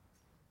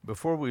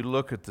Before we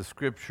look at the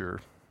scripture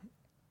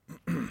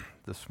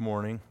this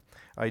morning,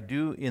 I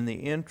do, in the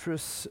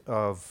interests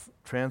of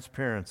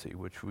transparency,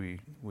 which we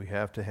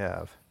have to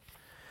have,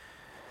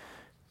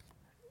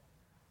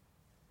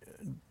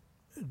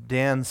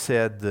 Dan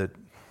said that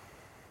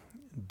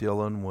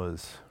Dylan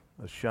was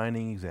a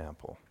shining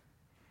example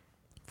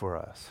for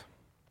us.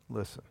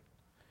 Listen,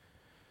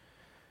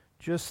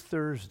 just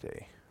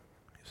Thursday,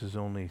 this is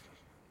only,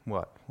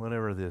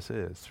 whatever this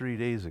is, 3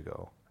 days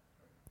ago,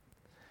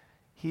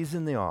 he's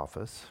in the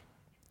office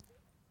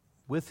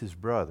with his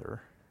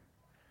brother.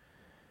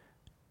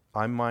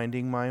 I'm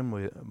minding my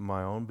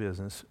own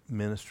business,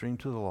 ministering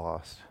to the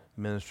lost,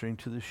 ministering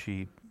to the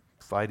sheep,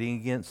 fighting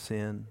against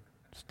sin,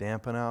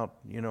 stamping out,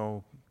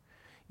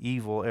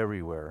 evil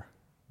everywhere,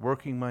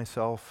 working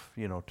myself,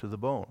 to the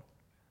bone.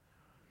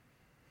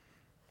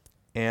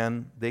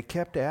 And they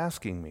kept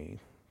asking me,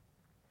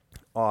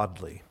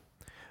 oddly,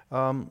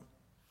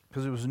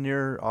 because it was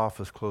near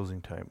office closing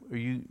time,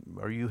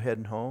 are you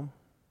heading home?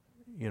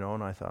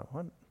 And I thought,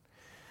 what?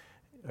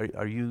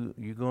 Are you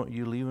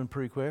leaving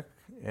pretty quick?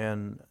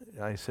 And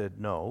I said,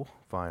 no,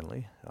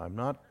 finally. I'm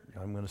not.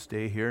 I'm going to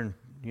stay here and,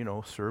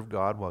 serve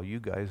God while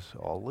you guys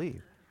all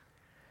leave.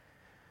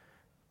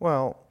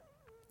 Well,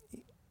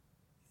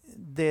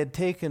 they had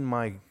taken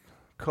my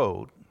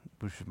coat,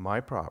 which is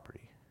my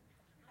property,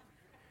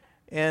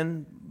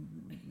 and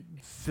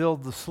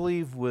filled the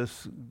sleeve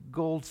with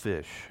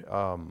goldfish.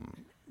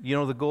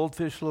 The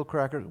goldfish little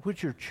crackers,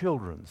 which are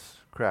children's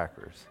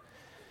crackers.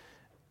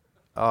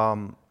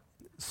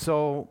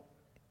 So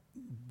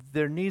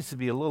there needs to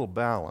be a little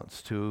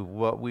balance to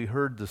what we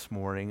heard this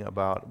morning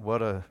about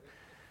what a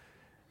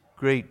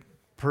great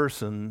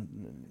person,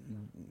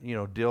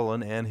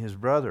 Dylan and his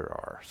brother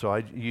are. So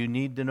you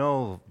need to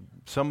know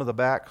some of the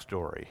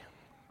backstory,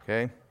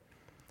 okay?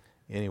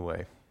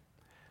 Anyway,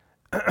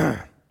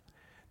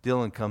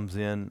 Dylan comes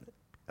in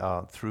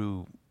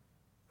through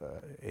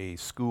a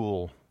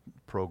school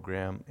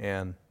program,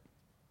 and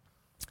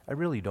I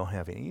really don't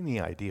have any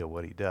idea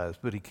what he does,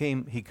 but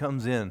he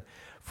comes in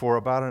for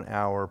about an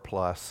hour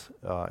plus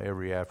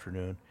every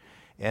afternoon,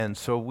 and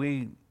so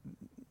we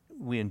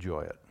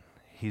enjoy it.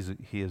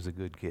 He is a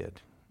good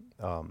kid,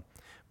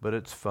 but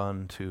it's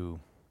fun to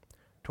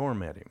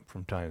torment him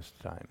from time to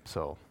time.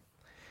 So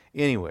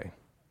anyway,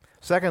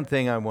 second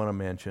thing I want to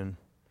mention,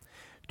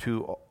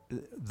 to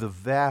the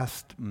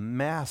vast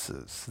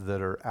masses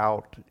that are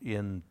out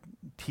in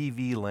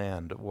TV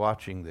land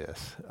watching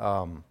this.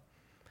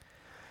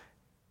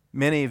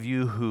 Many of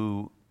you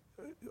who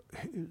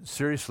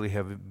seriously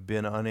have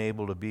been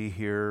unable to be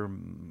here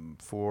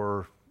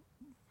for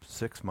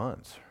 6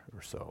 months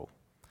or so.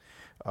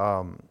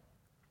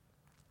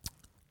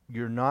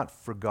 You're not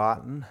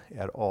forgotten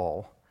at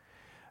all.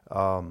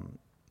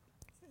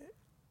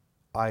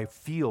 I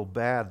feel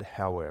bad,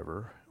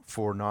 however,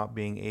 for not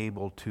being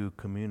able to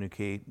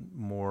communicate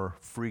more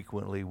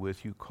frequently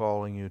with you,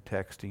 calling you,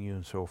 texting you,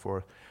 and so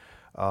forth.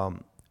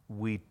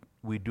 We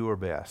do our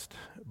best,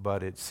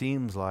 but it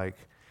seems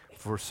like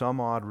for some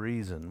odd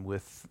reason,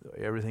 with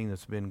everything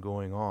that's been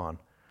going on,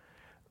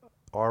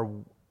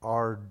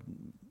 our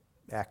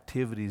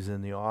activities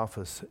in the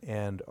office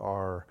and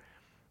our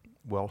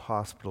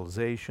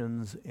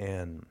hospitalizations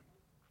and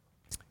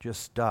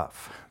just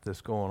stuff that's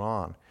going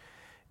on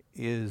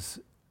is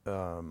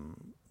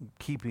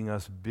keeping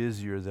us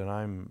busier than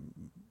I'm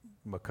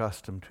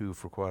accustomed to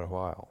for quite a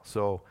while.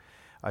 So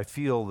I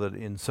feel that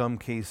in some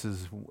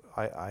cases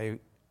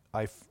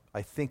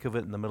I think of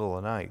it in the middle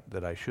of the night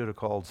that I should have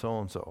called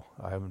so-and-so.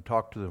 I haven't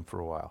talked to them for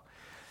a while.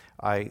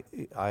 I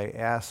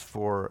asked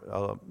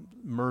for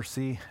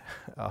mercy.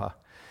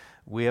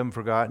 We haven't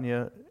forgotten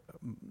you,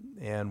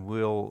 and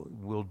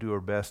we'll do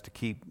our best to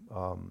keep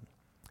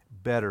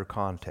better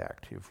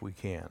contact if we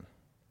can.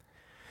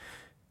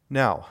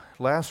 Now,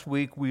 last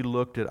week we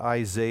looked at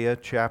Isaiah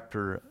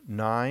chapter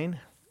 9,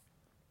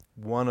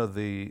 one of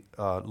the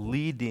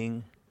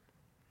leading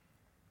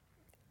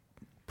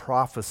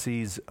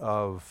prophecies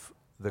of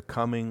the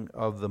coming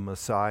of the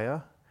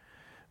Messiah,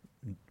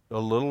 a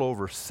little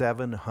over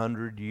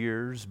 700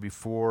 years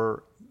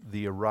before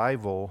the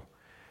arrival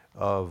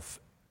of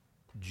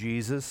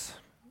Jesus,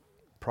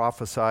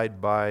 prophesied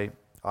by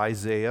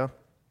Isaiah.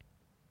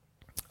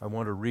 I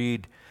want to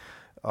read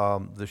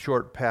the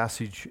short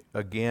passage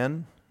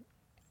again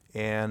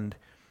and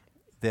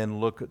then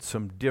look at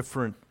some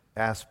different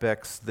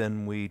aspects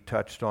than we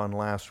touched on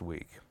last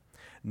week.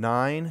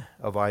 9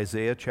 of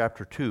Isaiah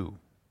chapter 2.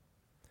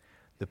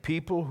 The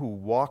people who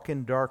walk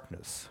in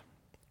darkness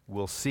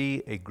will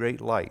see a great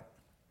light.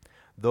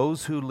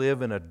 Those who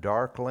live in a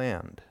dark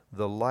land,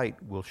 the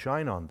light will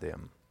shine on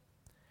them.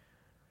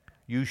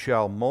 You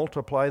shall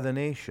multiply the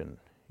nation.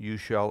 You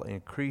shall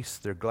increase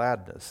their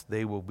gladness.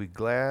 They will be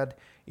glad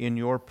in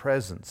your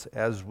presence,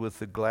 as with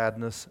the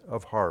gladness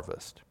of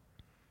harvest,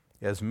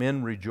 as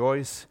men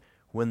rejoice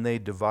when they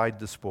divide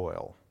the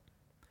spoil.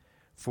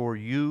 For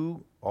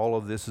you, all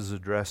of this is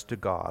addressed to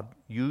God,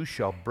 you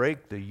shall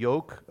break the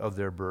yoke of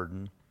their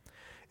burden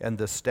and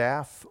the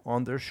staff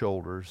on their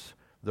shoulders,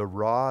 the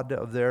rod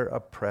of their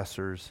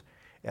oppressors,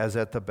 as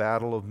at the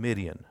battle of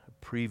Midian, a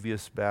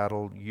previous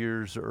battle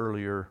years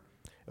earlier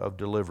of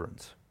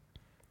deliverance.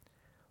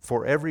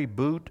 For every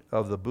boot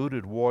of the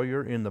booted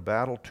warrior in the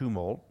battle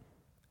tumult,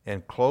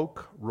 and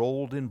cloak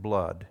rolled in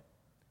blood,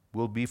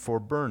 will be for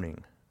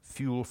burning,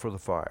 fuel for the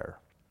fire.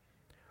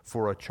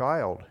 For a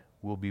child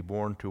will be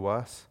born to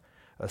us,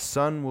 a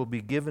son will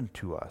be given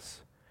to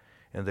us,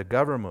 and the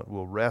government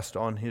will rest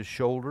on his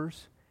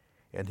shoulders,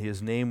 and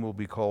his name will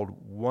be called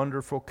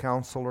Wonderful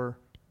Counselor,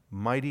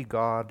 Mighty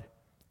God,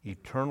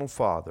 Eternal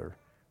Father,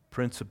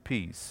 Prince of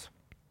Peace.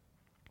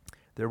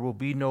 There will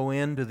be no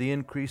end to the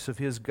increase of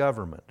his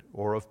government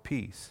or of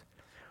peace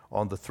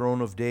on the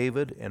throne of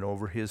David and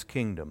over his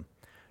kingdom,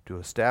 to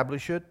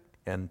establish it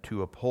and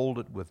to uphold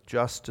it with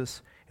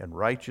justice and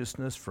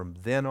righteousness from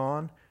then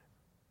on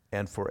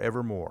and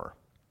forevermore.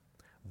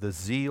 The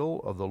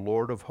zeal of the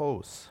Lord of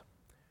hosts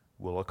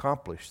will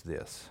accomplish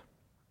this.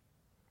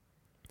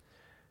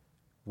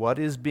 What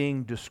is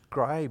being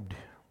described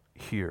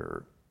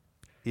here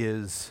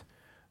is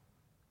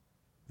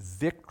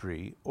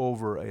victory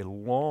over a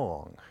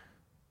long,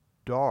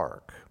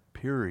 dark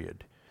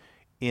period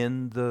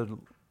in the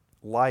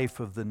life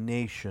of the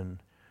nation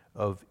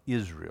of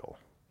Israel.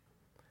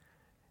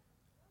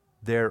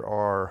 There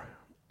are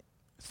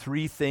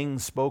three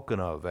things spoken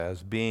of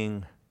as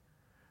being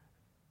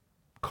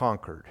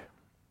conquered,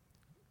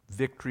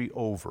 victory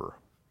over.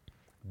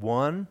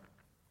 1,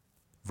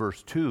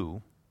 verse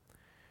 2,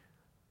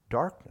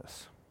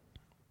 darkness.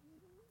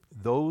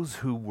 Those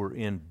who were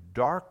in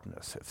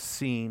darkness have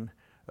seen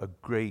a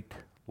great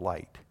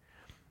light.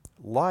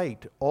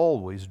 Light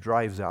always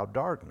drives out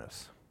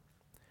darkness.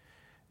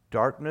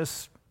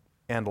 Darkness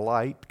and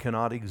light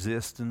cannot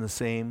exist in the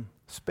same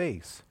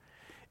space.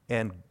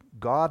 And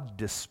God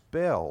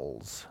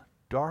dispels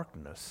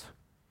darkness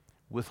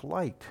with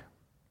light.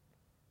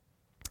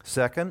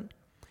 Second,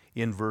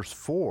 in verse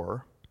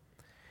 4,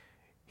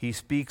 he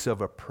speaks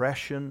of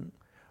oppression,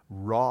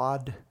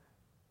 rod,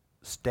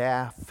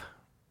 staff.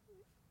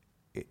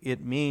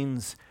 It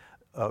means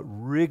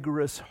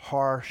rigorous,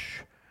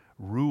 harsh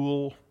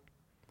rule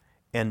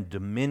and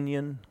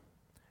dominion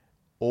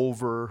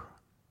over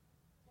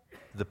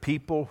the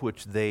people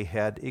which they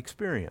had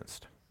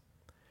experienced.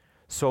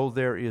 So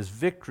there is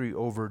victory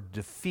over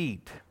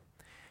defeat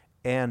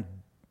and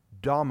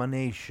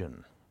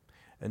domination.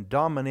 And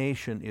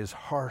domination is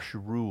harsh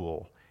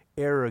rule,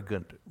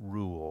 arrogant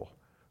rule,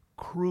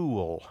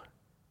 cruel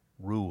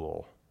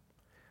rule.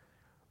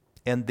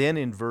 And then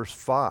in verse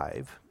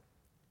 5,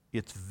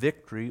 it's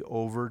victory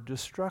over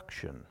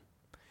destruction.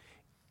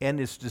 And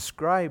it's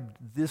described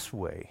this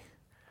way,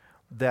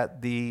 that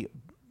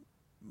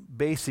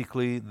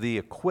basically the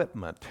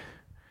equipment,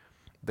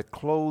 the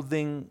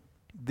clothing,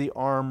 the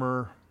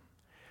armor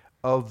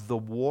of the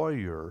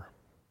warrior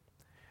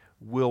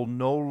will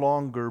no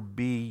longer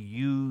be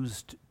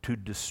used to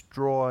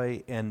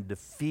destroy and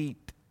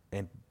defeat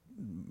and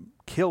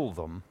kill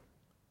them,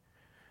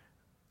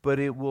 but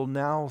it will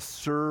now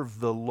serve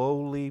the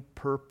lowly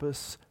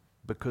purpose,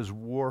 because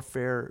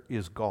warfare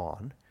is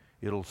gone.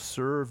 It'll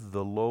serve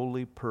the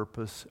lowly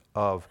purpose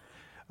of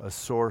a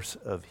source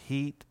of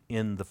heat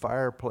in the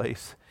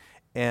fireplace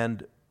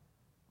and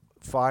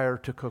fire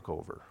to cook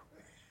over.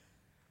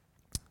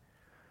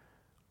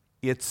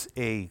 It's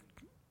a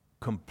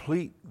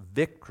complete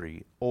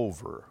victory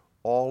over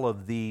all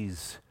of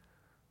these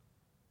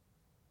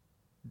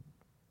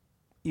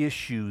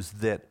issues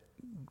that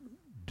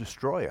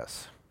destroy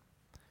us.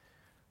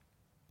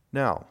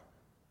 Now,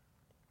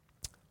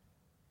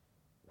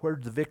 where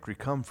did the victory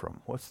come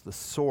from? What's the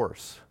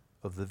source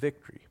of the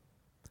victory?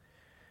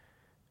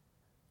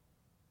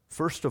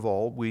 First of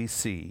all, we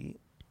see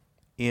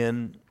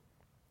in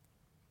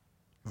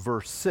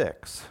verse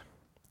 6,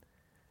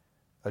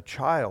 a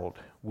child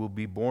will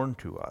be born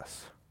to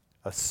us,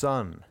 a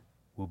son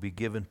will be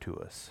given to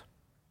us.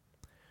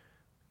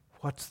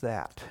 What's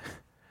that?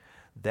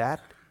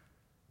 That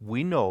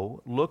we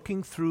know,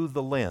 looking through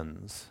the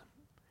lens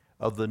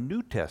of the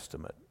New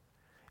Testament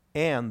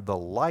and the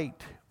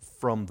light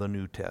from the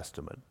New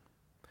Testament,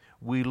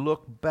 we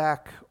look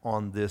back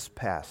on this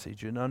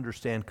passage and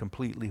understand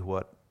completely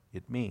what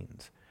it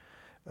means.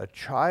 A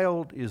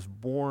child is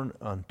born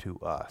unto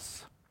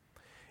us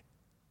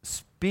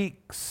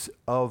speaks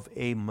of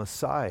a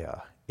Messiah,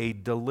 a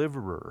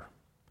deliverer,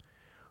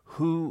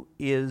 who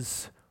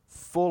is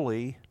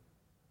fully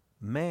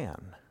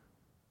man,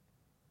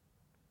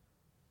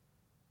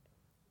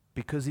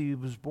 because he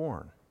was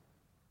born.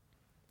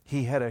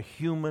 He had a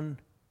human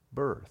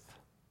birth.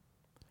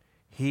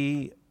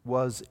 He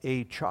was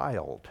a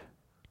child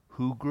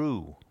who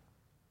grew,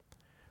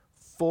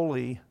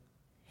 fully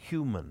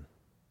human.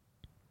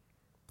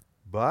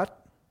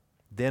 But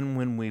then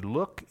when we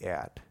look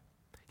at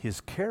his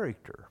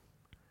character,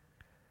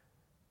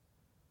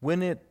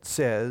 when it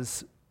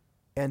says,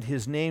 and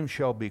his name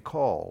shall be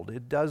called,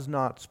 it does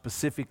not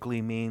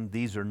specifically mean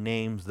these are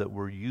names that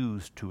were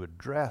used to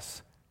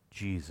address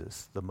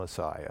Jesus, the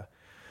Messiah,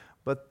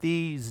 but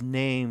these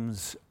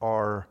names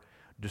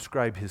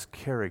describe his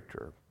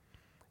character,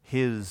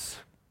 his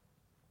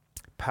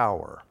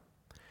power,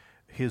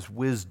 his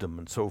wisdom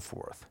and so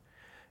forth.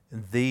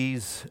 And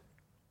these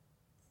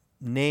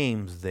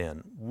names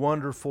then,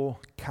 Wonderful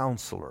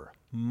Counselor,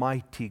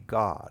 Mighty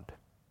God.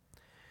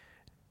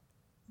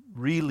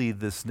 Really,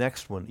 this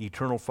next one,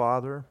 Eternal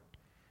Father,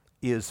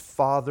 is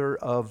Father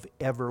of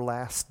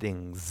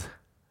everlastings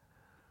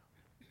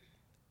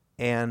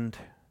and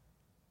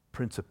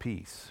Prince of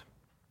Peace.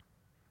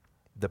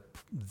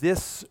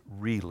 This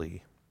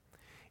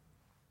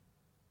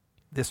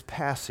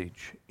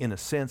passage, in a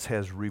sense,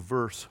 has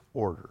reverse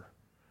order.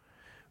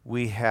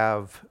 We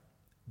have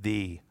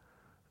the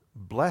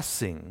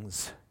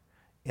blessings,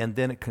 and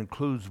then it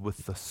concludes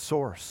with the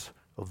source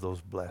of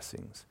those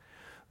blessings.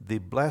 The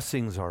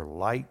blessings are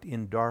light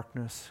in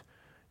darkness,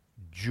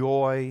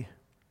 joy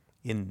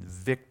in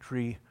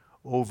victory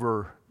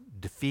over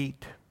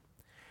defeat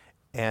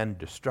and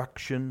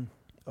destruction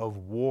of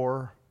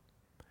war.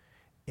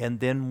 And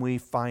then we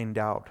find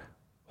out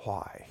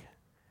why.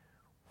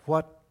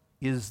 What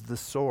is the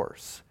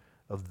source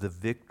of the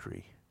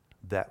victory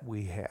that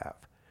we have?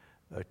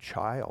 A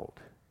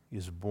child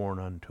is born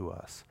unto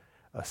us.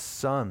 A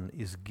son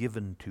is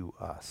given to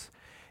us.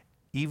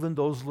 Even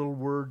those little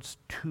words,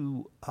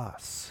 to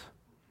us,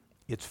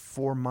 it's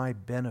for my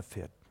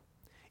benefit.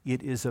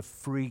 It is a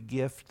free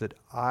gift that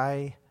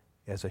I,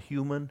 as a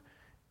human,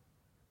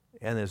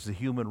 and as the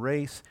human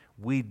race,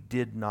 we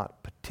did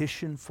not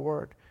petition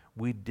for it.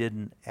 We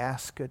didn't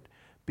ask it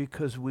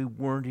because we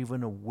weren't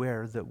even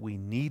aware that we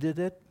needed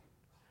it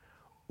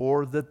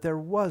or that there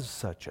was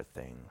such a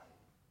thing.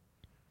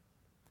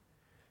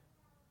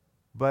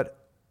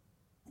 But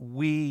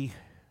we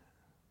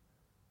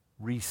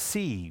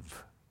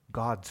receive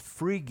God's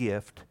free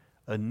gift,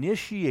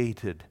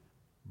 initiated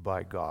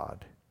by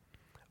God,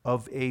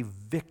 of a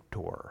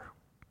victor.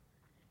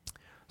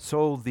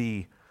 So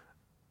the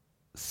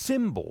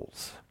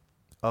symbols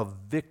of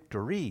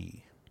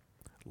victory,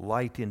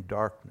 light in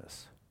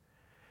darkness,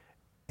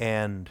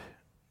 and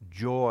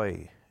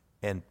joy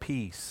and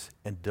peace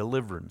and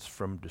deliverance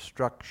from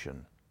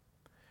destruction,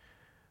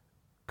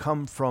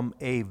 come from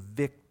a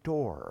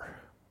victor.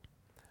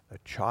 A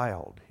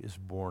child is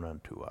born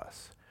unto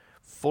us,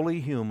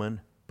 fully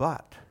human,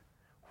 but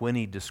when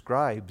he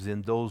describes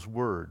in those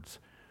words,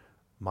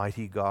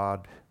 Mighty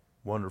God,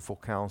 Wonderful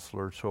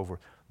Counselor, so forth,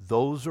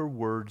 those are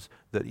words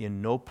that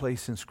in no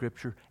place in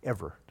Scripture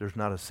ever, there's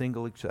not a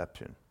single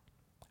exception.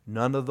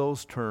 None of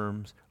those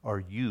terms are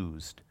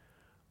used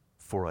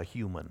for a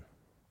human.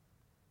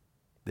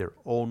 They're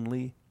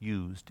only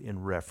used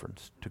in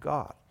reference to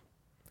God.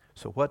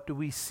 So what do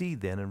we see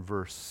then in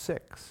verse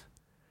 6?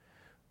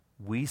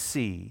 We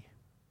see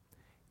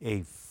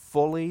a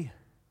fully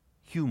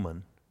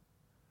human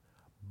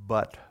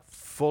but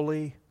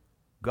fully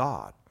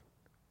God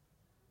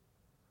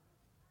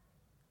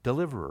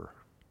deliverer.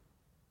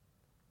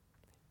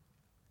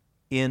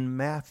 In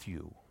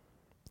Matthew,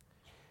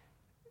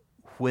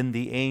 when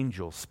the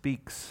angel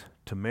speaks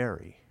to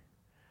Mary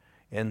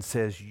and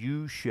says,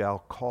 "You shall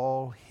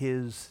call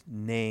his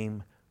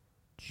name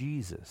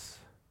Jesus,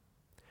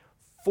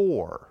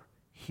 for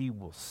he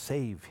will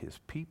save his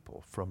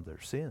people from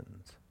their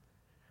sins."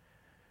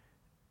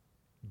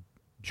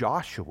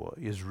 Joshua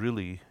is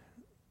really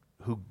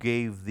who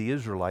gave the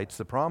Israelites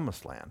the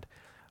promised land.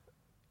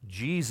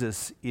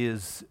 Jesus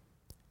is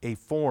a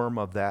form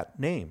of that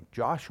name,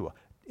 Joshua,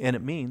 and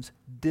it means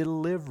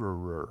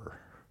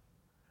deliverer.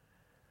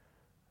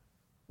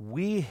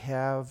 We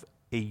have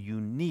a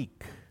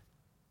unique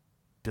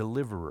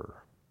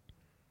deliverer.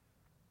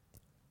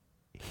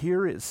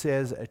 Here it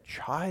says a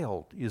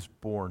child is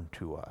born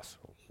to us.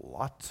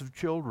 Lots of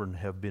children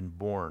have been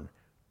born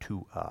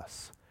to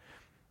us.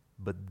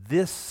 But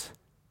this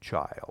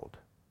child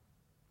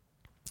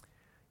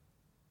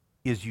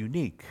is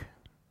unique.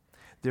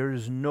 There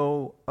is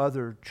no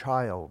other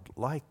child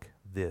like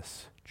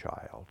this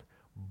child,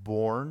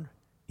 born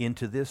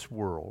into this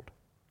world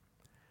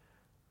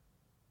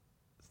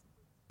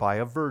by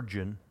a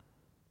virgin,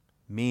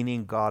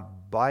 meaning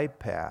God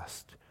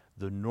bypassed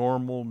the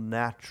normal,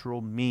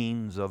 natural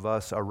means of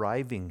us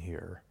arriving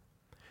here,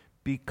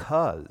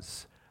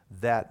 because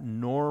that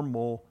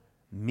normal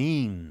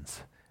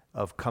means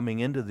of coming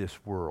into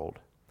this world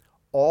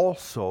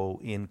also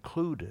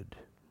included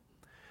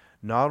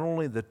not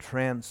only the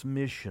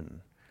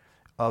transmission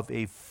of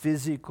a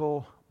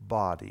physical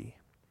body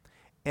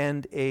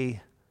and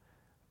a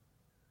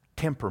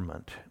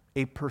temperament,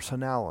 a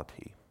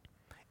personality,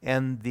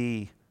 and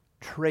the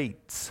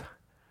traits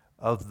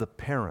of the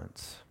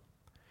parents,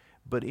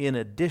 but in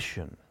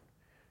addition,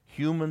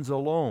 humans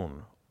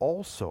alone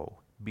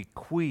also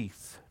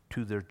bequeath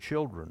to their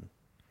children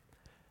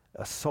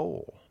a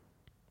soul.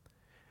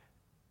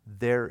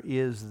 There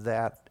is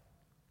that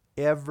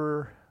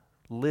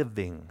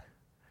ever-living,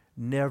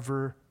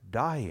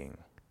 never-dying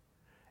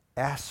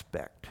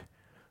aspect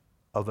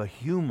of a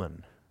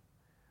human,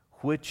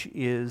 which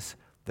is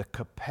the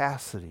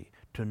capacity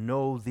to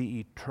know the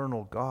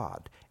eternal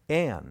God,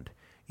 and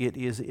it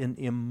is an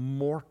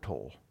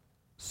immortal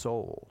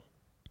soul.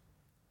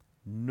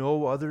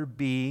 No other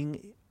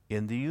being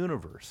in the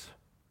universe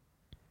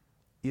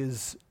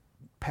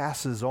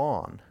passes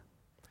on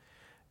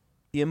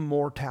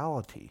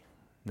immortality.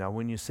 Now,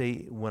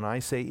 when I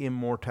say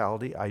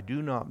immortality, I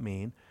do not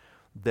mean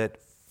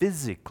that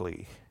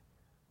physically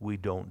we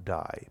don't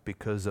die.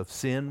 Because of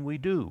sin, we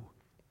do.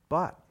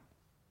 But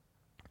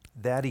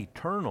that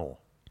eternal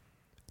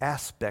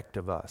aspect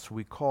of us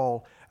we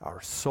call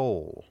our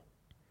soul,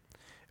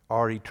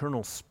 our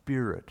eternal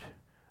spirit,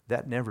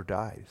 that never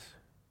dies.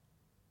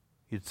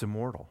 It's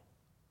immortal.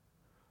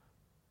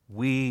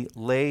 We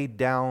lay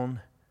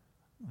down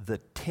the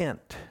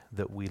tent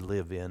that we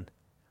live in,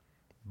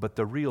 but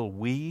the real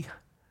we,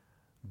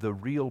 the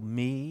real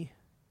me,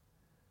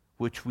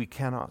 which we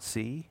cannot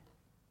see,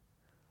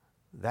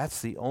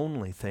 that's the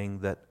only thing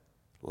that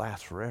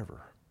lasts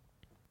forever.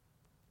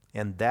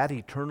 And that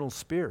eternal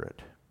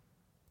spirit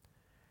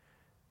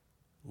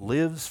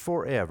lives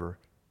forever,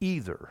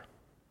 either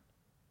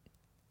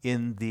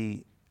in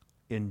the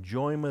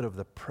enjoyment of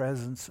the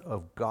presence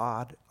of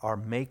God, our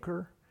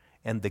Maker,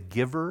 and the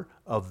giver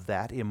of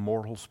that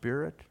immortal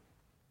spirit,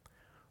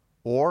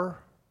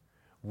 or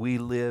we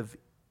live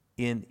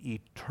in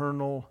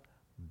eternal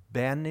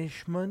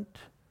banishment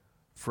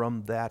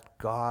from that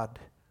God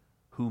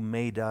who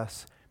made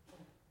us,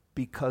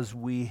 because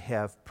we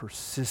have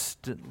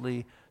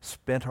persistently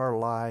spent our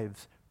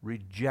lives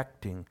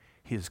rejecting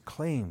his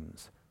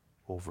claims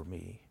over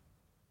me.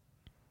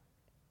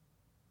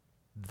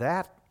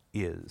 That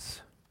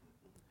is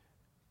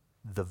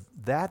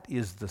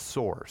the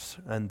source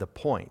and the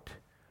point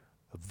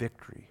of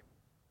victory.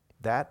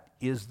 That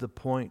is the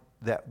point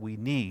that we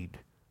need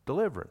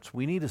deliverance.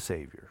 We need a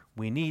Savior.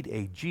 We need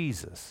a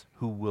Jesus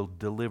who will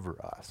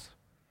deliver us.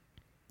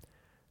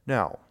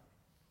 Now,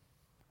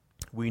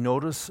 we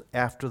notice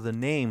after the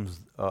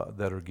names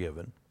that are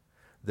given,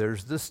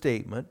 there's the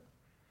statement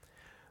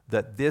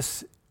that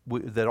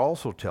that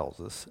also tells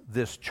us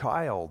this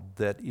child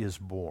that is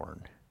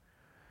born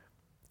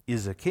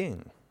is a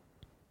king,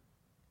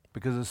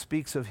 because it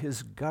speaks of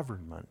his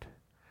government.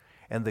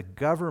 And the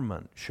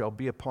government shall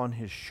be upon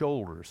his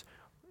shoulders.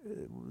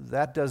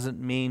 That doesn't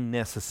mean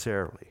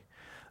necessarily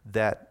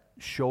that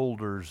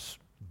shoulders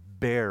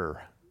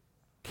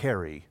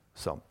carry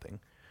something.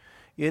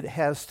 It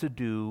has to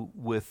do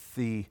with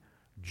the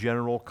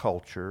general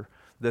culture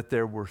that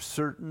there were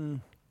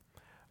certain,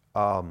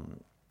 they're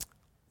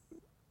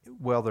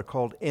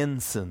called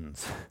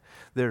ensigns.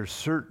 There are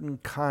certain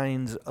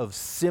kinds of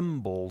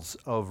symbols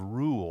of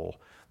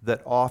rule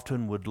that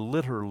often would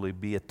literally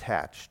be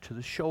attached to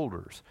the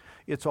shoulders.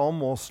 It's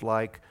almost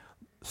like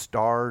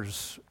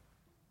stars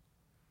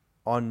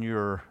on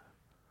your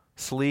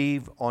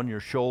sleeve, on your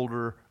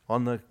shoulder,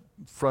 on the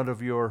front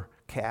of your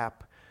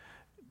cap,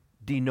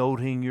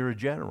 denoting you're a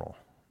general.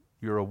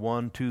 You're a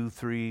 1, 2,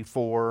 3,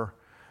 4,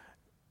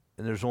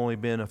 and there's only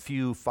been a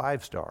few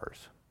 5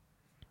 stars.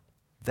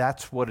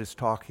 That's what it's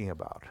talking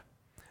about.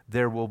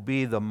 There will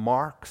be the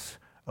marks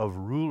of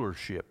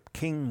rulership,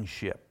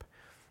 kingship,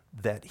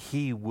 that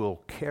he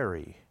will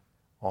carry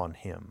on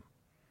him.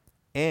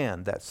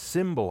 And that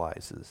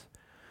symbolizes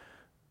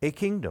a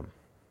kingdom.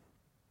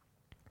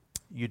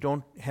 You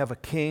don't have a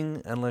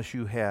king unless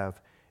you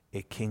have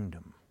a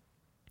kingdom.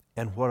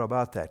 And what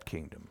about that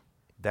kingdom?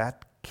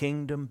 That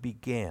kingdom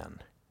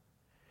began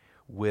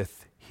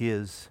with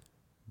his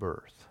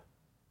birth.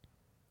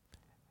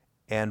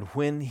 And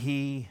when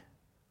he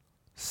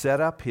set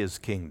up his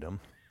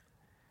kingdom,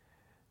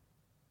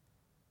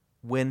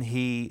 when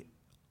he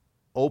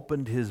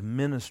opened his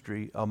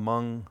ministry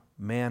among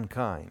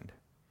mankind,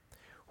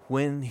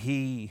 when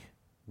he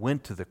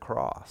went to the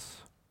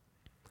cross,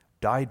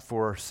 died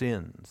for our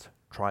sins,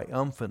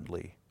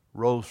 triumphantly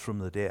rose from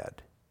the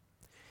dead,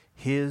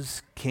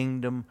 his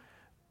kingdom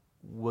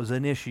was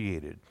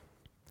initiated.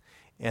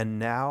 And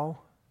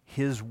now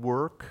his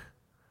work,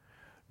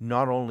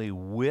 not only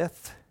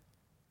with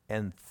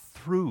and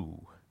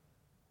through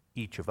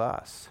each of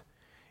us,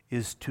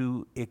 is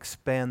to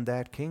expand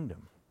that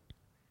kingdom.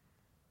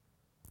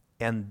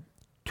 And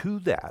to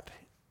that,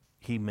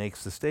 he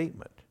makes the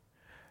statement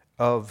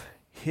of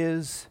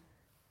his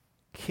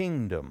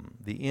kingdom,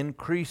 the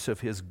increase of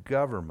his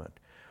government,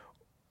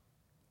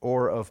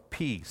 or of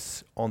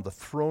peace on the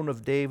throne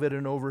of David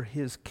and over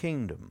his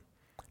kingdom,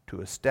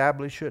 to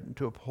establish it and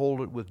to uphold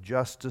it with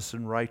justice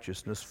and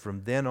righteousness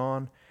from then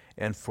on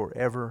and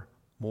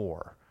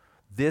forevermore.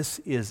 This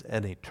is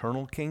an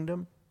eternal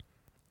kingdom.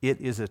 It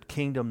is a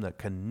kingdom that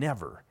can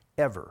never,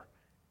 ever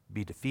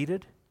be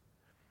defeated.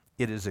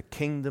 It is a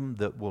kingdom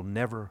that will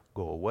never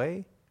go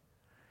away.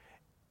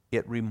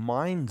 It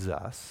reminds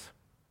us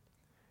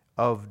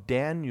of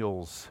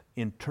Daniel's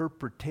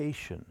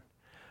interpretation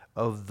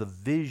of the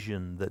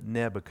vision that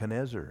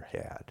Nebuchadnezzar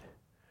had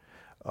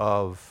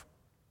of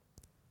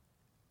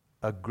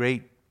a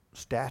great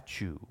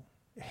statue,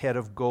 head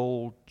of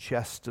gold,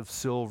 chest of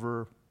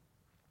silver,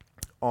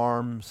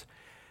 arms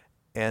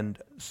and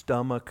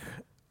stomach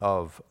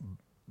of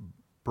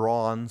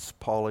bronze,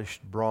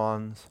 polished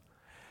bronze,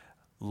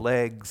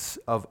 legs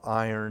of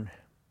iron,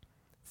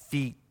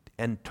 feet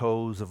and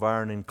toes of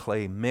iron and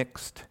clay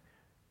mixed.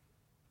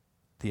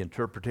 The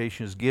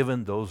interpretation is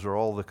given. Those are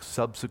all the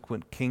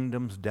subsequent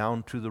kingdoms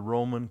down to the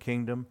Roman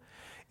kingdom.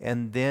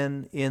 And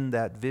then in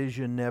that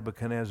vision,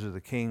 Nebuchadnezzar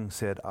the king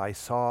said, I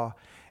saw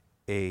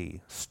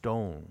a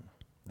stone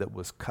that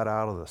was cut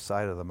out of the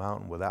side of the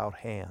mountain without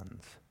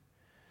hands.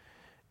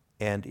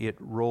 And it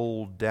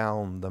rolled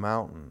down the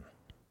mountain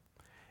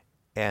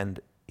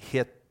and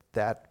hit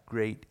that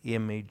great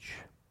image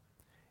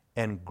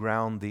and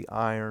ground the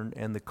iron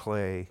and the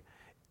clay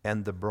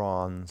and the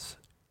bronze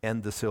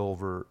and the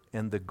silver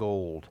and the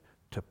gold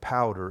to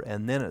powder.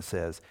 And then it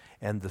says,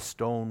 and the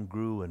stone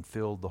grew and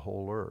filled the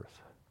whole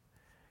earth.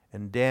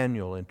 And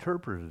Daniel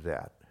interpreted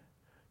that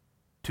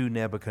to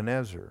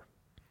Nebuchadnezzar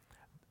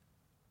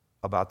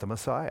about the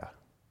Messiah,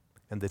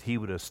 and that he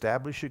would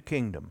establish a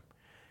kingdom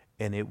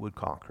and it would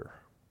conquer.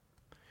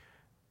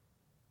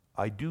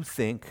 I do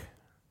think,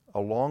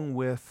 along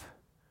with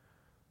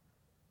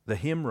the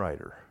hymn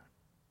writer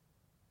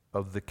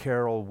of the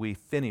carol we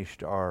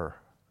finished our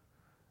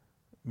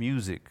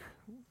music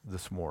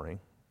this morning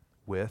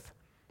with,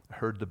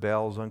 Heard the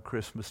Bells on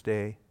Christmas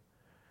Day,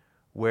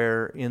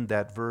 where in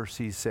that verse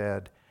he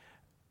said,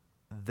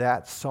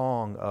 that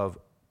song of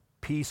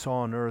peace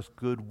on earth,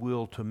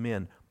 goodwill to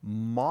men,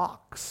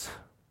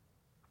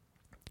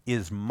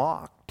 is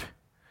mocked,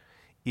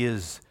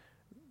 is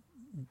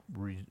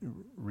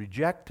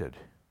rejected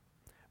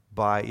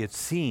by, it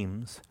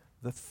seems,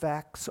 the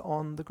facts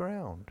on the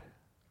ground.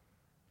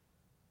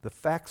 The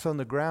facts on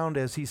the ground,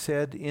 as he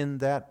said in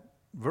that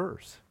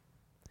verse.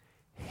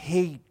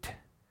 Hate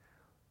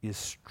is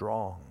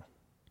strong.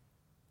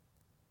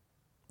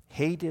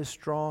 Hate is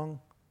strong.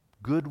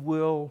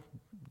 Goodwill,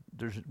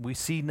 we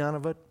see none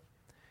of it.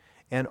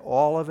 And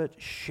all of it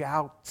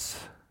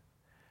shouts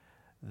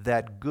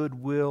that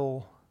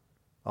goodwill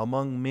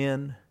among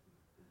men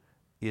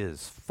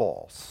is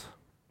false.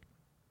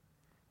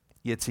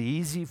 It's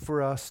easy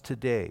for us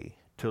today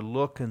to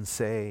look and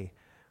say,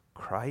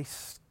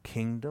 Christ's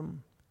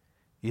kingdom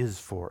is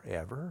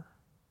forever.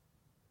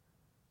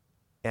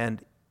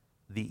 And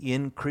the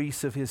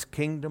increase of his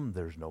kingdom,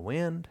 there's no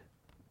end.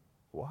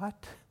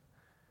 What?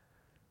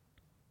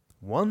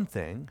 One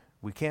thing,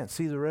 we can't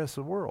see the rest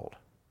of the world.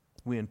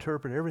 We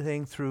interpret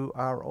everything through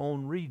our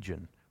own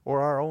region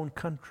or our own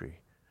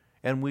country.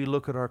 And we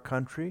look at our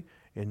country,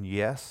 and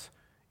yes,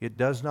 it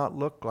does not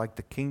look like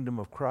the kingdom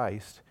of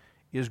Christ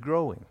is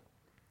growing.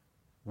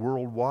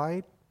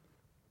 Worldwide,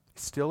 it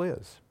still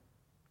is.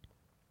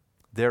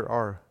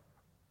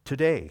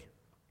 Today,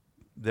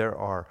 there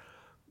are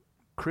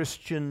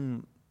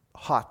Christian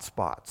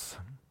hotspots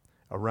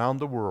around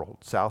the world,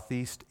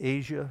 Southeast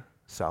Asia,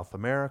 South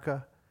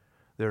America.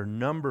 There are a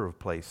number of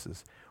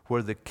places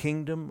where the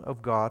kingdom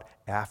of God,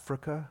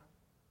 Africa,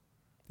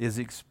 is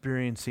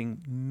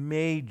experiencing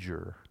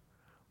major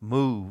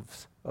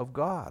moves of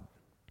God.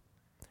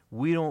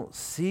 We don't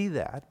see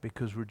that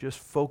because we're just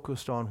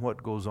focused on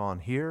what goes on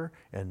here,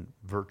 and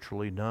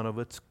virtually none of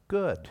it's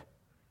good.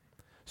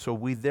 So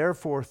we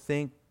therefore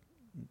think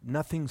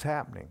nothing's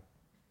happening.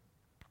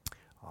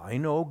 I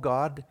know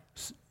God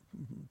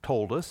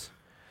told us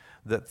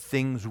that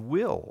things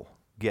will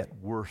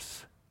get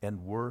worse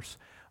and worse,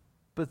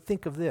 but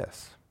think of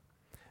this.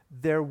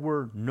 There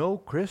were no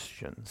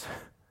Christians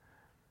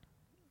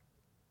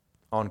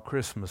on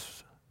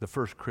Christmas, the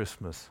first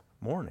Christmas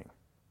morning.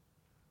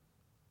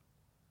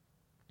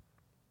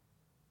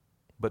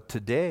 But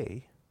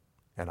today,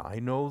 and I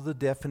know the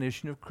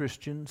definition of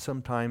Christian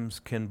sometimes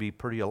can be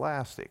pretty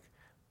elastic,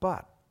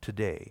 but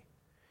today,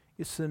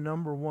 it's the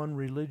number one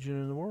religion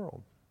in the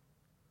world.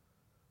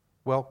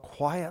 Well,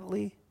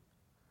 quietly,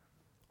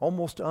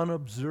 almost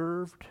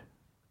unobserved,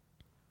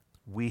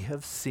 we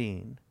have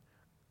seen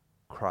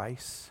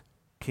Christ's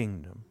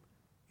kingdom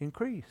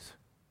increase.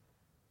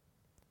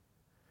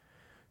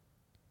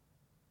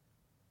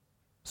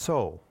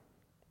 So,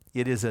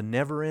 it is a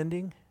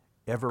never-ending,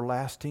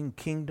 everlasting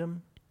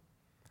kingdom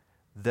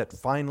that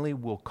finally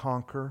will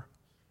conquer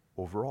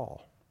over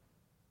all.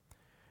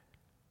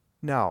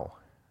 Now,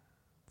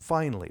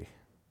 finally,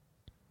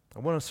 I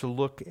want us to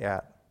look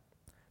at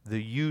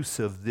the use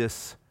of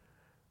this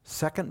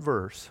second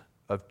verse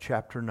of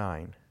chapter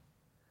 9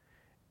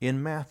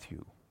 in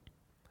Matthew.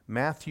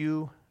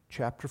 Matthew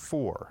chapter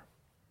 4.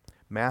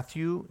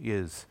 Matthew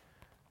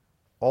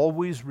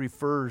always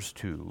refers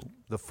to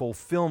the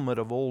fulfillment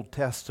of Old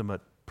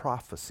Testament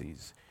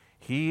prophecies.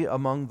 He,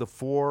 among the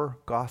four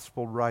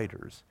gospel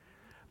writers,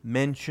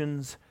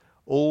 mentions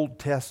Old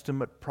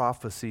Testament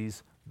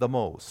prophecies the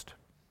most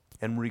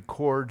and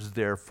records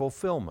their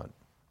fulfillment.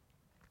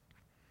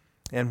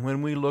 And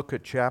when we look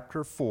at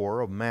chapter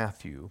 4 of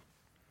Matthew,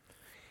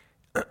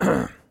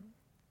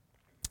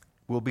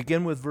 we'll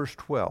begin with verse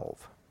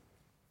 12.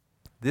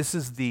 This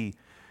is the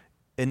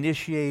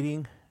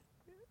initiating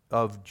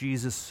of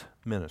Jesus'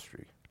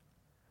 ministry.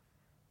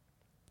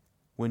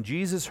 When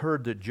Jesus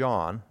heard that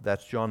John,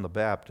 that's John the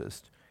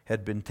Baptist,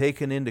 had been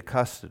taken into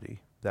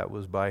custody, that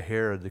was by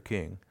Herod the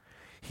king,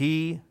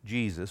 he,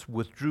 Jesus,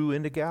 withdrew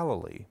into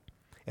Galilee,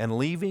 and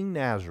leaving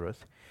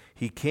Nazareth,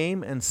 he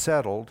came and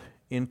settled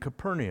in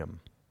Capernaum,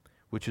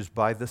 which is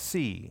by the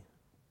sea,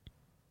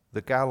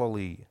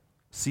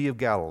 Sea of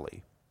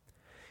Galilee,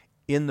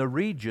 in the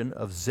region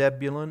of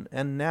Zebulun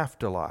and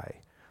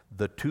Naphtali,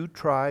 the 2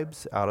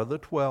 tribes out of the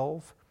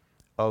 12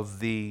 of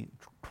the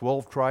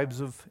 12 tribes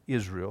of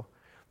Israel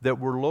that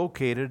were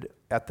located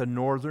at the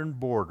northern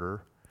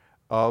border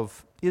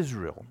of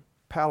Israel,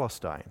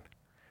 Palestine.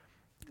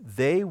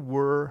 They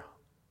were,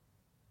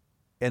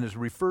 and it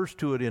refers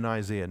to it in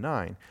Isaiah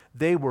 9,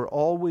 they were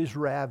always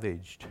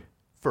ravaged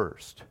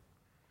first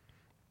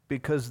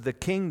because the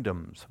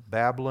kingdoms,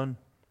 Babylon,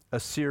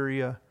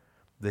 Assyria,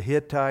 the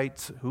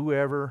Hittites,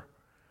 whoever,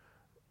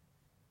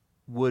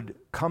 would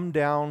come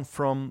down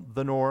from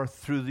the north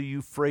through the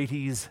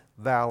Euphrates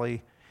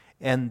Valley,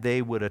 and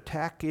they would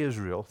attack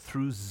Israel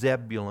through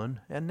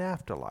Zebulun and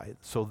Naphtali.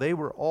 So they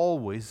were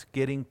always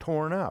getting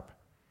torn up.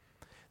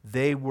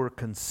 They were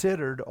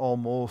considered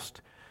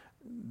almost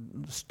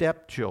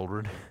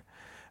stepchildren,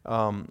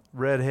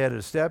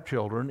 red-headed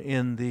stepchildren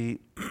in the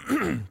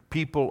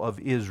people of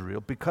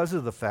Israel because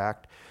of the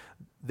fact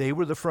they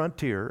were the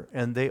frontier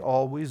and they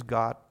always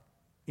got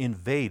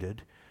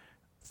invaded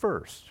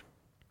first.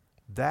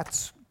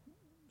 That's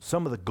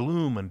some of the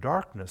gloom and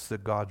darkness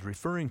that God's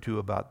referring to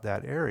about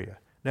that area.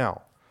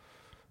 Now,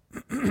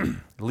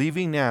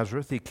 leaving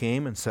Nazareth, he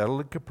came and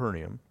settled at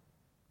Capernaum,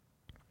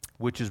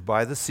 which is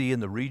by the sea in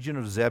the region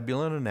of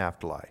Zebulun and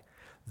Naphtali.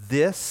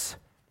 This,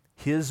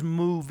 his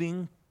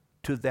moving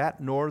to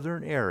that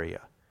northern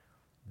area,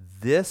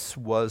 this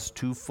was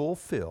to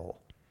fulfill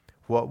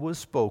what was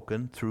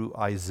spoken through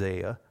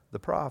Isaiah the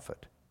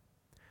prophet.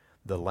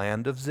 The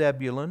land of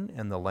Zebulun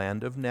and the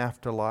land of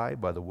Naphtali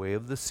by the way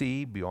of the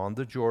sea beyond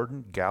the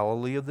Jordan,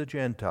 Galilee of the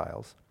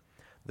Gentiles,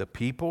 the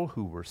people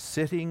who were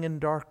sitting in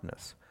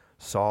darkness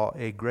saw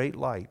a great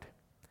light.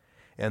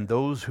 And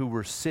those who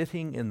were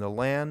sitting in the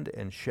land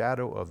and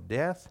shadow of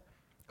death,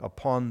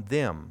 upon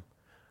them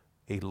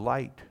a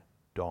light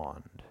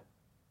dawned.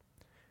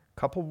 A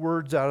couple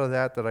words out of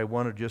that I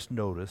want to just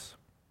notice.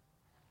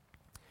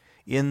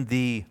 In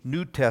the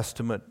New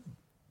Testament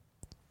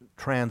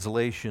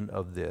translation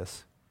of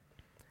this,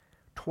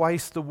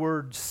 twice the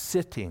word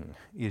sitting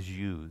is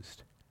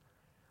used.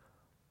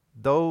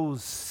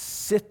 Those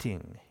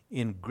sitting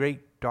in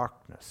great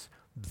darkness,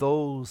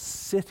 those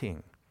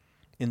sitting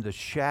in the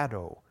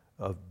shadow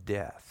of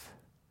death.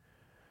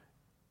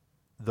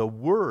 The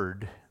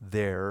word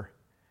there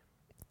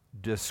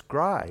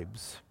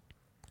describes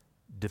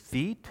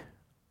defeat,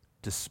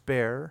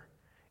 despair,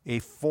 a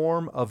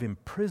form of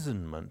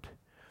imprisonment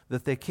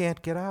that they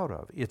can't get out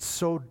of. It's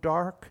so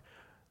dark,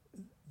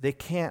 they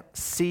can't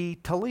see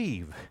to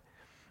leave.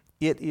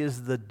 It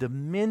is the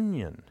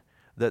dominion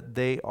that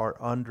they are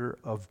under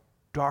of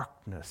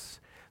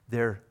darkness.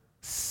 They're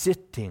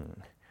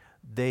sitting.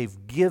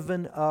 They've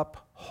given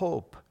up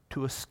hope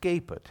to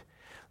escape it.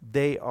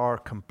 They are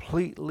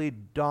completely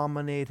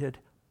dominated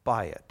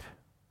by it.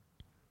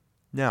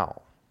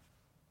 Now,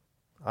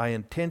 I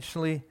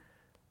intentionally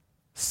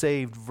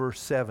saved verse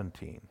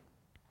 17.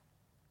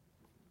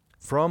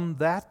 From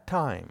that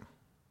time,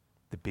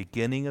 the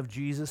beginning of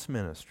Jesus'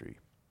 ministry,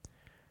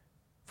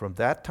 from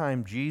that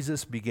time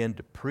Jesus began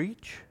to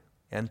preach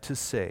and to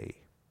say,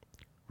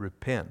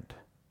 repent,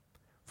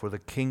 for the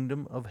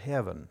kingdom of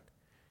heaven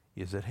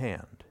is at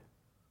hand.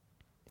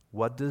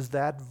 What does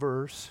that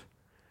verse,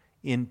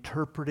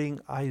 interpreting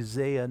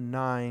Isaiah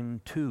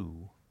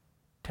 9:2,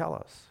 tell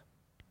us?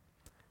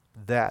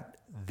 That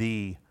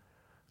the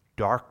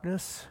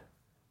darkness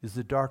is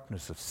the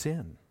darkness of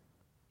sin.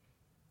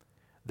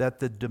 That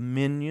the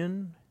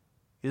dominion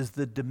is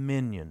the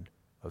dominion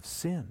of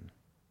sin.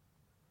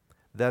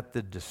 That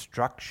the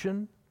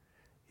destruction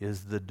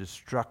is the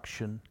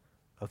destruction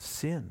of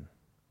sin.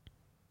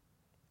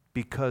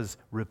 Because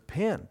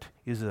repent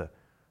is a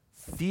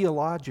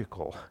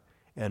theological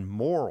and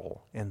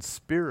moral and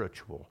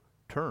spiritual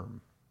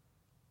term.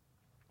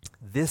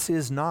 This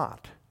is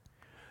not,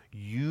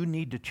 you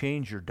need to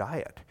change your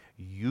diet,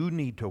 you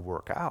need to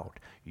work out,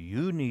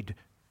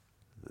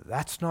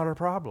 that's not a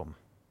problem.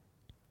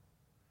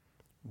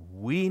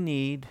 We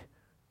need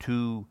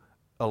to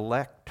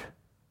elect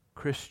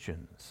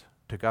Christians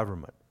to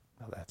government.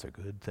 Now that's a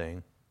good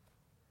thing.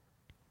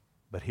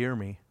 But hear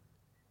me,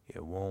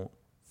 it won't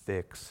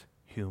fix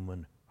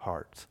human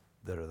hearts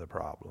that are the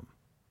problem.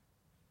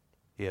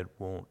 It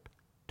won't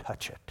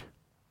touch it.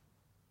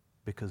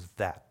 Because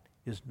that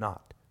is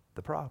not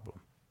the problem.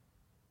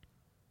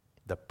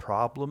 The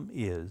problem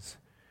is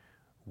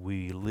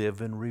we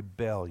live in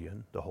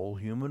rebellion, the whole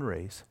human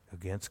race,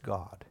 against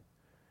God.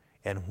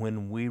 And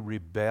when we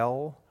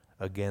rebel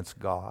against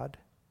God,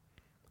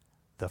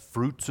 the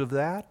fruits of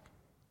that,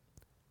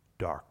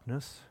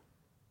 darkness,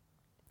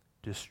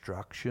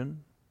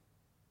 destruction,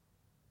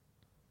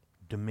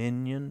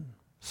 dominion,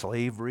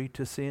 slavery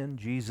to sin.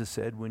 Jesus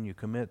said when you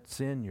commit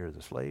sin, you're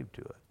the slave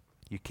to it.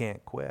 You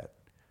can't quit.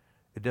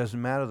 It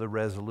doesn't matter the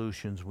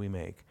resolutions we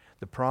make,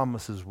 the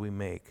promises we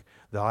make,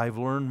 that I've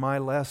learned my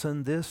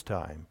lesson this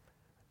time.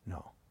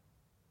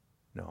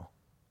 No.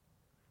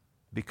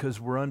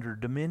 Because we're under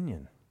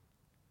dominion.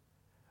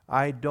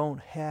 I don't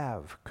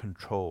have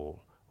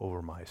control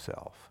over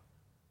myself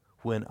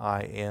when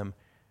I am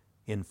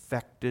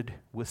infected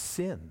with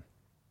sin.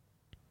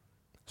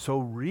 So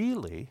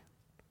really,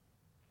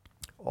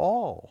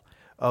 all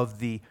of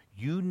the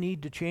you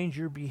need to change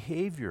your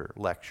behavior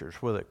lectures,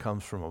 whether it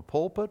comes from a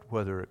pulpit,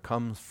 whether it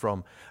comes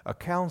from a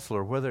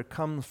counselor, whether it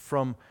comes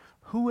from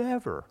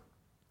whoever.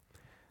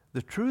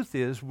 The truth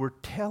is, we're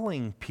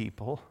telling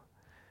people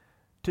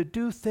to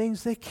do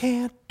things they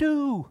can't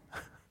do.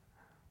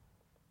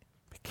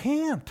 They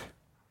can't,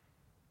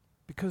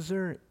 because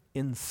they're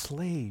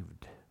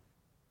enslaved.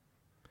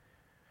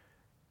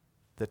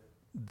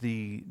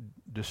 The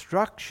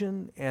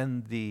destruction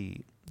and the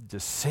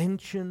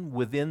dissension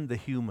within the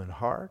human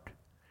heart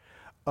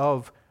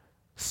of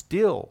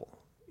still,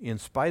 in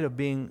spite of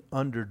being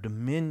under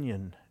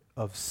dominion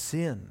of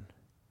sin,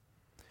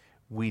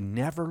 we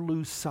never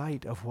lose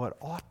sight of what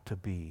ought to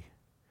be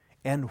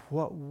and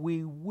what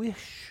we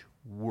wish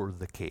were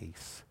the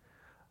case.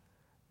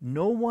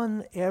 No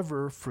one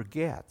ever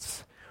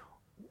forgets.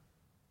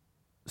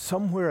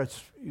 Somewhere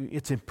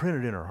it's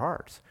imprinted in our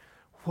hearts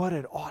what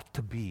it ought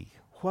to be.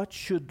 What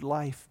should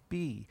life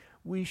be?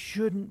 We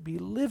shouldn't be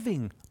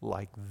living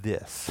like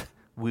this,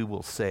 we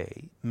will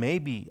say,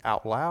 maybe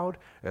out loud,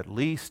 at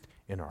least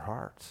in our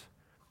hearts.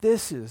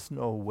 This is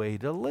no way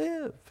to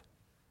live.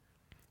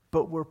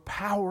 But we're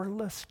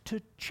powerless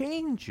to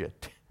change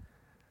it.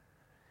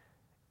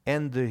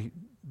 And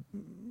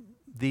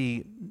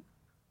the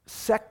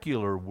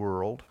secular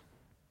world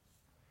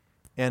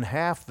and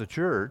half the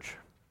church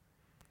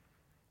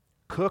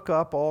cook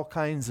up all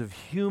kinds of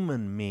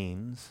human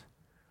means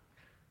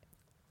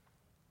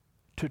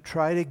to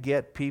try to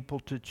get people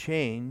to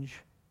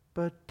change,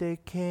 but they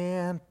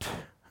can't.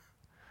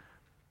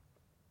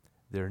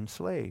 They're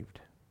enslaved.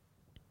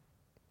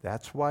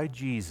 That's why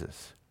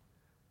Jesus,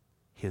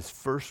 his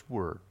first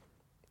word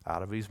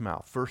out of his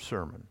mouth, first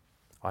sermon,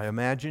 I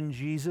imagine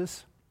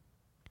Jesus,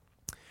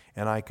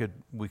 and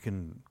we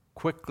can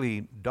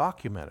quickly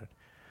document it.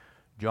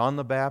 John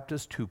the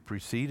Baptist, who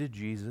preceded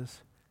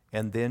Jesus,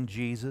 and then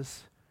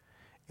Jesus,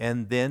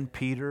 and then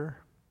Peter,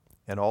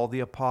 and all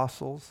the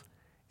apostles,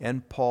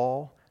 and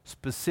Paul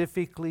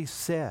specifically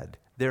said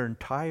their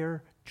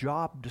entire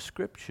job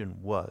description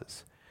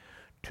was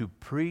to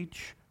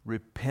preach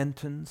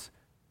repentance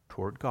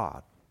toward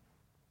God.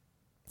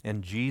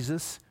 And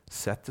Jesus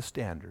set the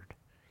standard.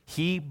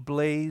 He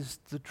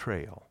blazed the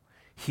trail.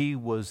 He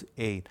was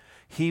an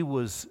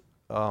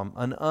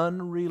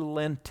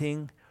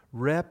unrelenting,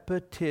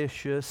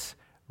 repetitious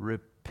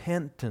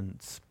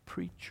repentance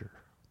preacher.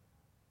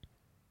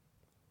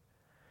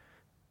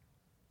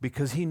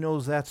 Because he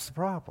knows that's the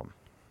problem.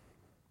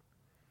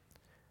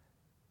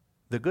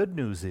 The good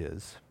news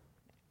is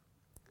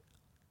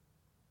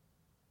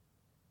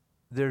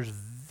there's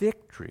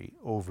victory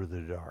over the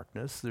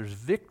darkness. There's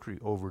victory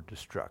over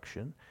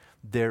destruction.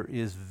 There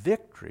is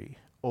victory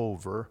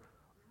over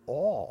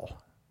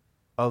all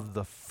of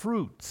the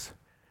fruits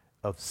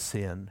of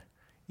sin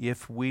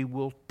if we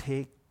will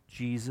take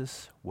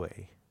Jesus'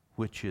 way,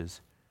 which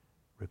is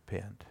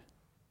repent.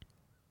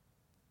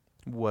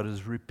 What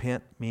does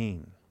repent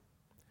mean?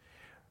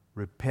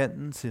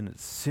 Repentance, in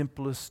its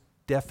simplest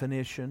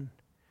definition,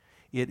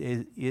 it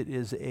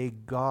is a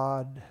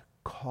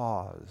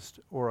God-caused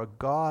or a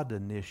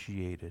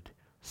God-initiated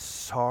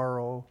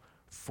sorrow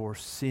for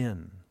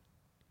sin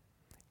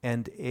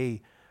and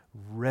a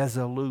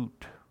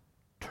resolute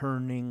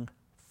turning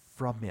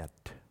from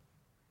it.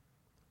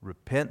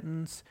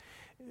 Repentance,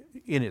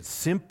 in its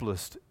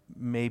simplest,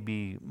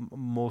 maybe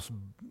most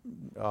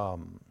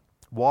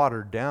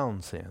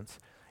watered-down sense,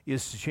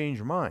 is to change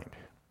your mind.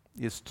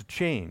 It's to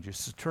change.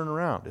 It's to turn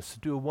around. It's to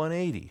do a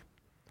 180.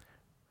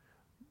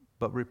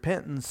 But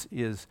repentance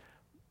is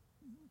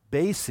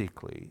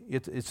basically,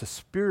 it's a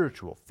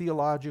spiritual,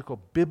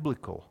 theological,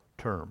 biblical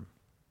term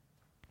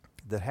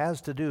that has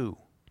to do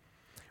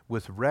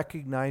with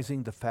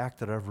recognizing the fact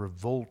that I've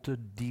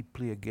revolted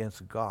deeply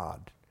against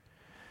God.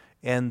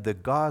 And the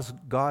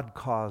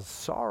God-caused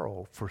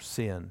sorrow for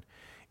sin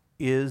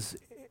is,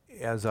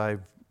 as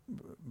I've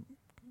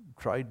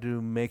tried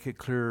to make it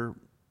clear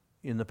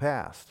in the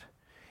past,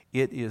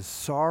 it is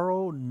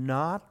sorrow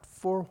not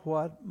for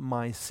what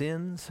my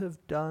sins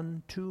have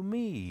done to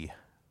me.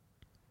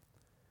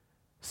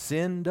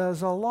 Sin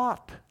does a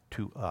lot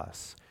to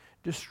us.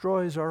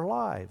 Destroys our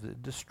lives.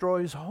 It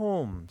destroys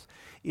homes.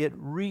 It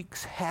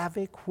wreaks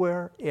havoc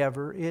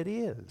wherever it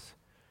is.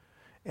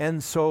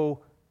 And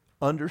so,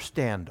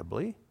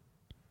 understandably,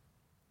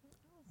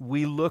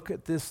 we look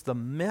at this, the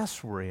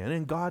mess we're in,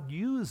 and God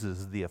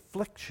uses the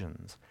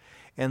afflictions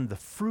and the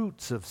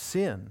fruits of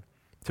sin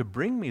to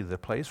bring me to the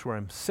place where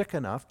I'm sick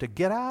enough to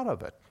get out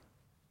of it,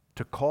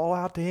 to call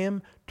out to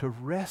Him to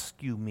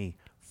rescue me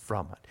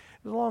from it.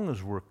 As long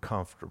as we're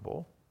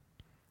comfortable,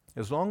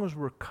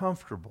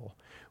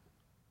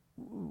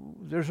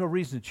 there's no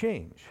reason to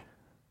change.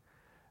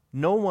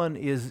 No one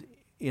is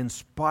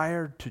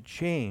inspired to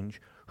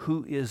change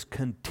who is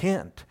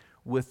content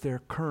with their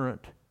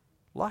current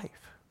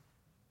life.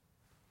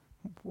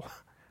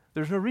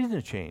 There's no reason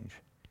to change.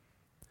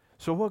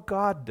 So what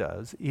God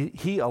does,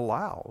 He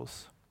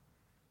allows.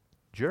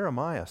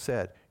 Jeremiah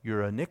said,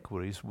 your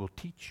iniquities will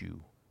teach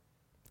you.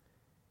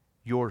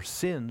 Your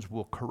sins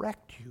will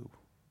correct you.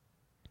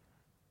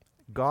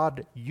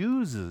 God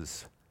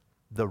uses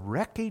the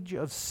wreckage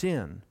of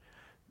sin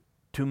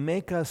to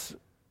make us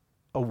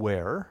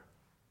aware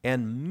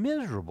and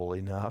miserable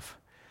enough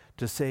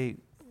to say,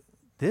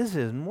 this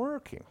isn't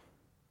working.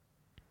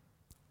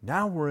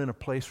 Now we're in a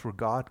place where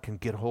God can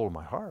get a hold of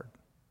my heart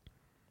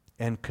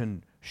and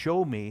can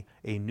show me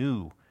a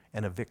new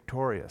and a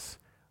victorious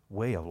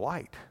way of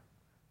light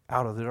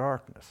out of the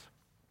darkness.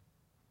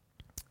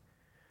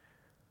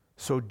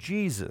 So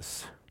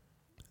Jesus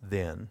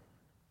then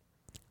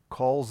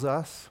calls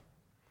us,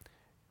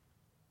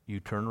 you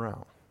turn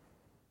around.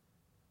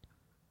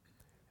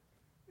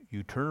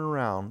 You turn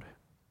around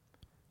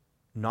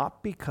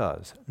not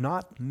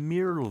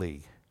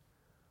merely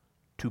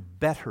to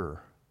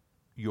better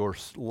your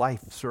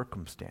life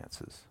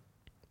circumstances.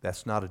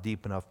 That's not a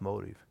deep enough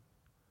motive.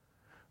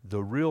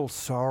 The real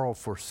sorrow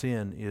for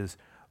sin is,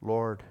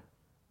 Lord,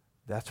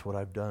 that's what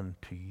I've done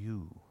to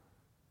you.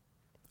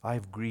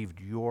 I've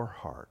grieved your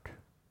heart.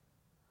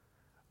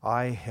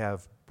 I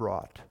have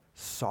brought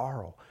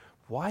sorrow.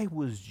 Why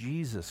was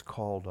Jesus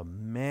called a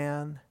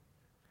man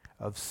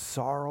of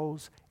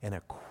sorrows and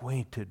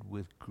acquainted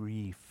with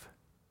grief?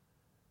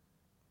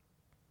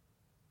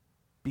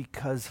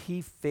 Because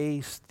he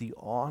faced the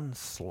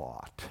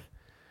onslaught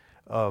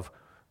of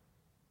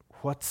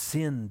what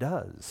sin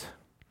does.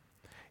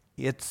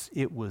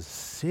 It was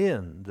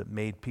sin that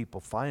made people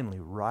finally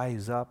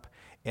rise up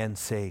and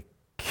say,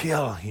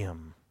 kill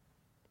him,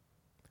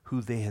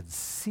 who they had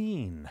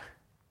seen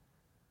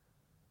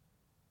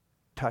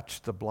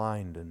touch the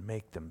blind and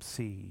make them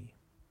see,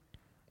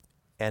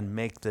 and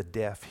make the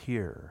deaf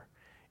hear,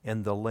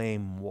 and the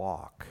lame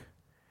walk,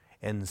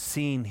 and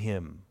seen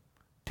him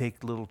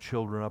take little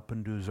children up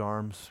into his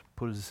arms,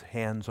 put his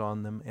hands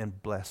on them,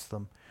 and bless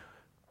them.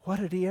 What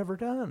had he ever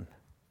done?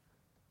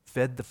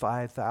 Fed the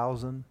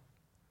 5,000?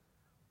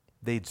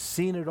 They'd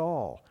seen it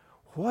all.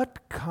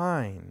 What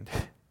kind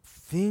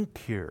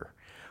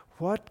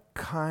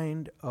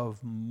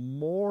of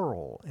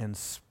moral and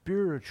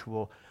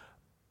spiritual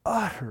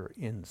utter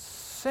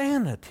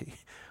insanity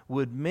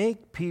would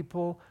make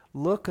people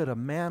look at a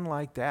man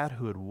like that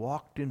who had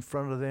walked in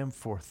front of them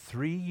for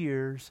 3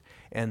 years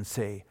and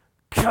say,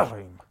 kill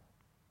him?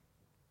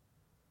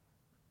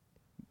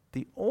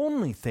 The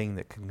only thing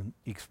that can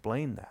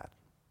explain that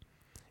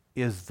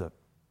is the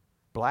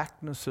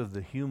blackness of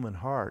the human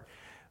heart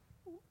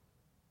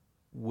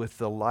with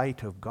the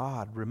light of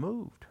God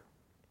removed.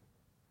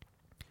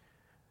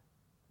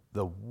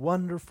 The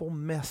wonderful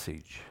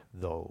message,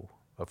 though,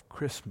 of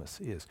Christmas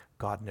is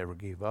God never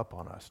gave up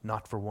on us,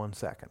 not for 1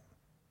 second.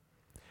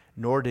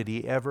 Nor did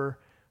he ever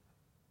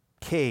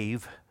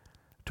cave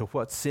to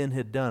what sin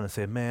had done and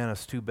say, man,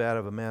 it's too bad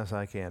of a mess,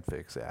 I can't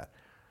fix that.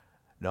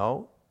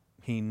 No,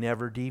 he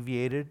never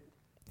deviated.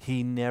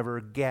 He never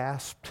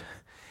gasped.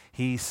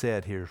 He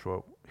said, here's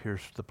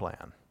the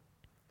plan.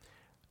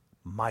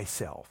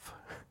 Myself,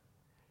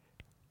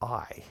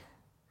 I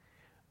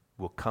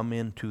will come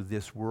into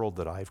this world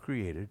that I've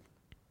created,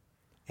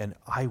 and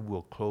I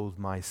will clothe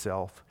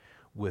myself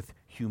with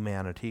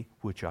humanity,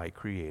 which I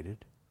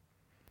created,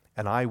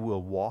 and I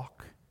will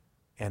walk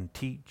and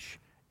teach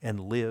and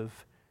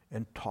live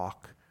and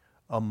talk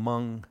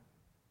among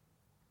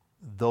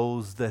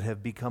those that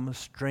have become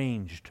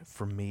estranged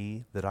from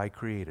me that I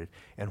created.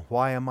 And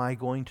why am I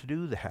going to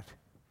do that?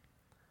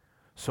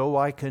 So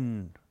I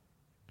can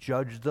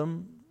judge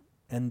them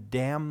and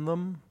damn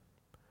them?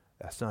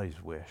 That's not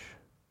his wish.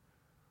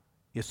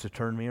 It's to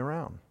turn me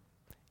around.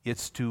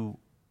 It's to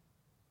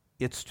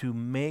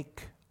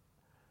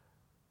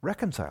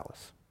reconcile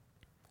us.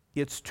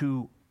 It's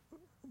to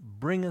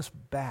bring us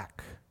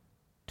back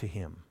to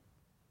him.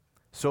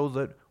 So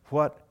that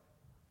what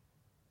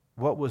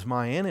was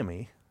my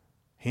enemy,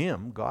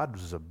 him, God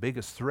was the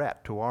biggest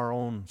threat to our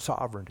own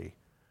sovereignty.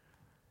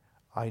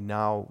 I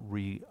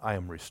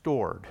am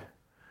restored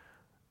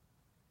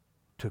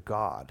to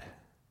God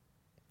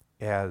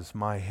as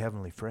my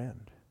heavenly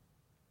friend,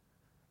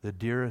 the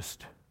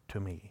dearest to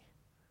me.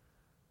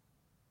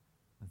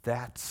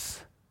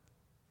 That's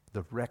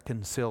the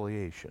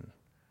reconciliation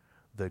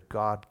that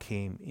God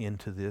came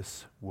into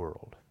this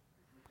world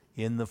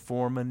in the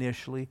form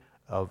initially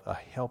of a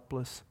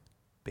helpless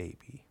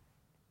baby,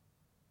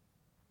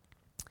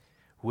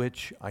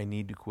 which I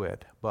need to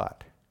quit,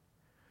 but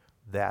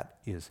that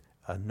is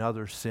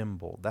another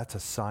symbol. That's a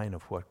sign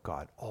of what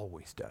God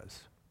always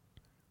does.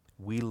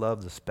 We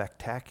love the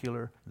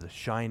spectacular, the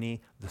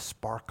shiny, the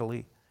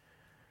sparkly,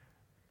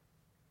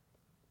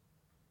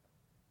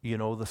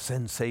 the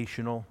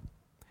sensational,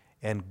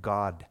 and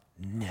God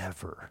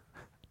never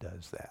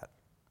does that.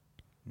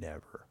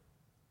 Never.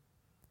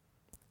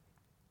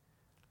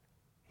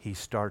 He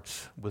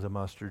starts with a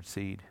mustard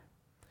seed.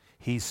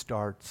 He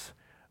starts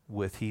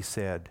with, he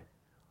said,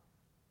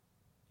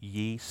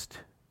 yeast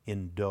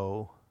in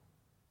dough.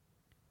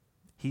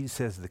 He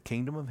says the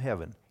kingdom of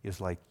heaven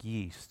is like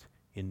yeast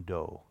in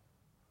dough.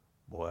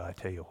 Boy, I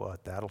tell you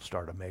what, that'll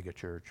start a mega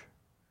church.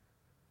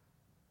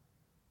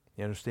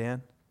 You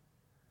understand?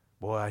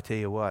 Boy, I tell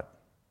you what,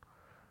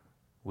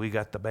 we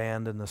got the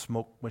band and the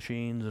smoke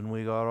machines and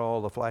we got all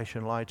the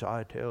flashing lights.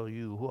 I tell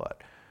you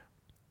what,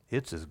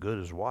 It's as good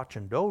as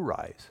watching dough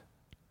rise.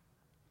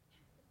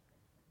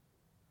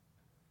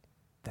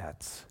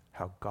 That's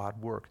how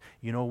God works.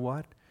 You know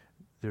what?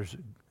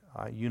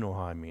 You know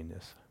how I mean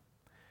this.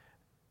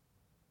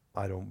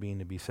 I don't mean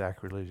to be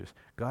sacrilegious.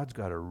 God's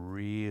got a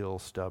real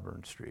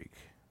stubborn streak.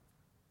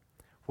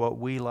 What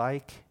we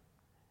like,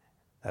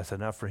 that's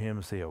enough for him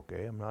to say,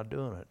 okay, I'm not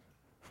doing it.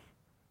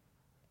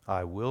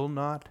 I will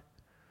not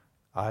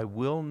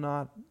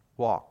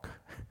walk,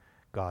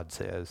 God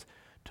says,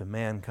 to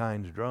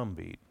mankind's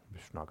drumbeat.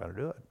 Just not going to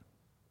do it.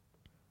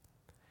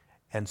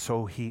 And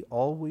so he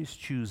always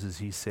chooses,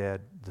 he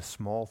said, the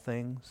small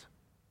things,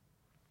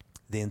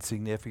 the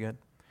insignificant.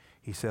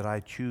 He said, I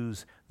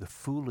choose the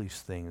foolish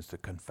things to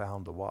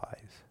confound the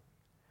wise.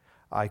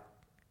 I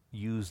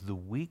use the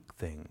weak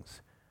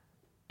things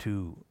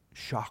to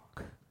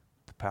shock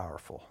the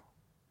powerful.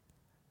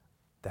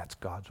 That's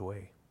God's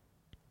way.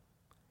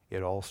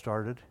 It all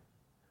started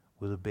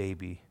with a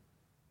baby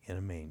in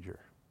a manger.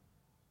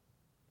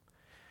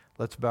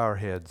 Let's bow our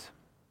heads.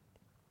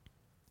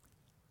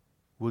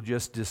 We'll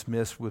just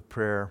dismiss with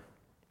prayer.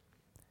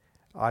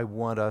 I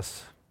want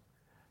us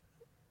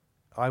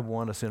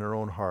in our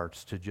own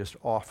hearts to just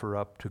offer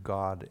up to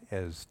God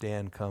as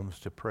Dan comes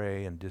to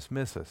pray and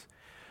dismiss us.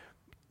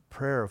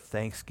 Prayer of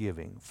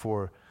thanksgiving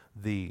for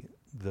the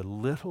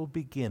little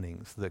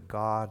beginnings that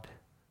God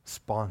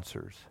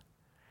sponsors,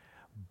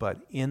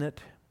 but in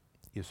it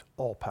is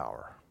all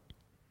power.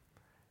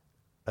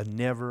 A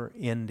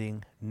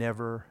never-ending,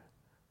 never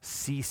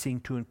ceasing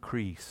to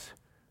increase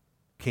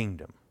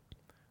kingdom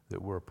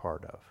that we're a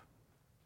part of.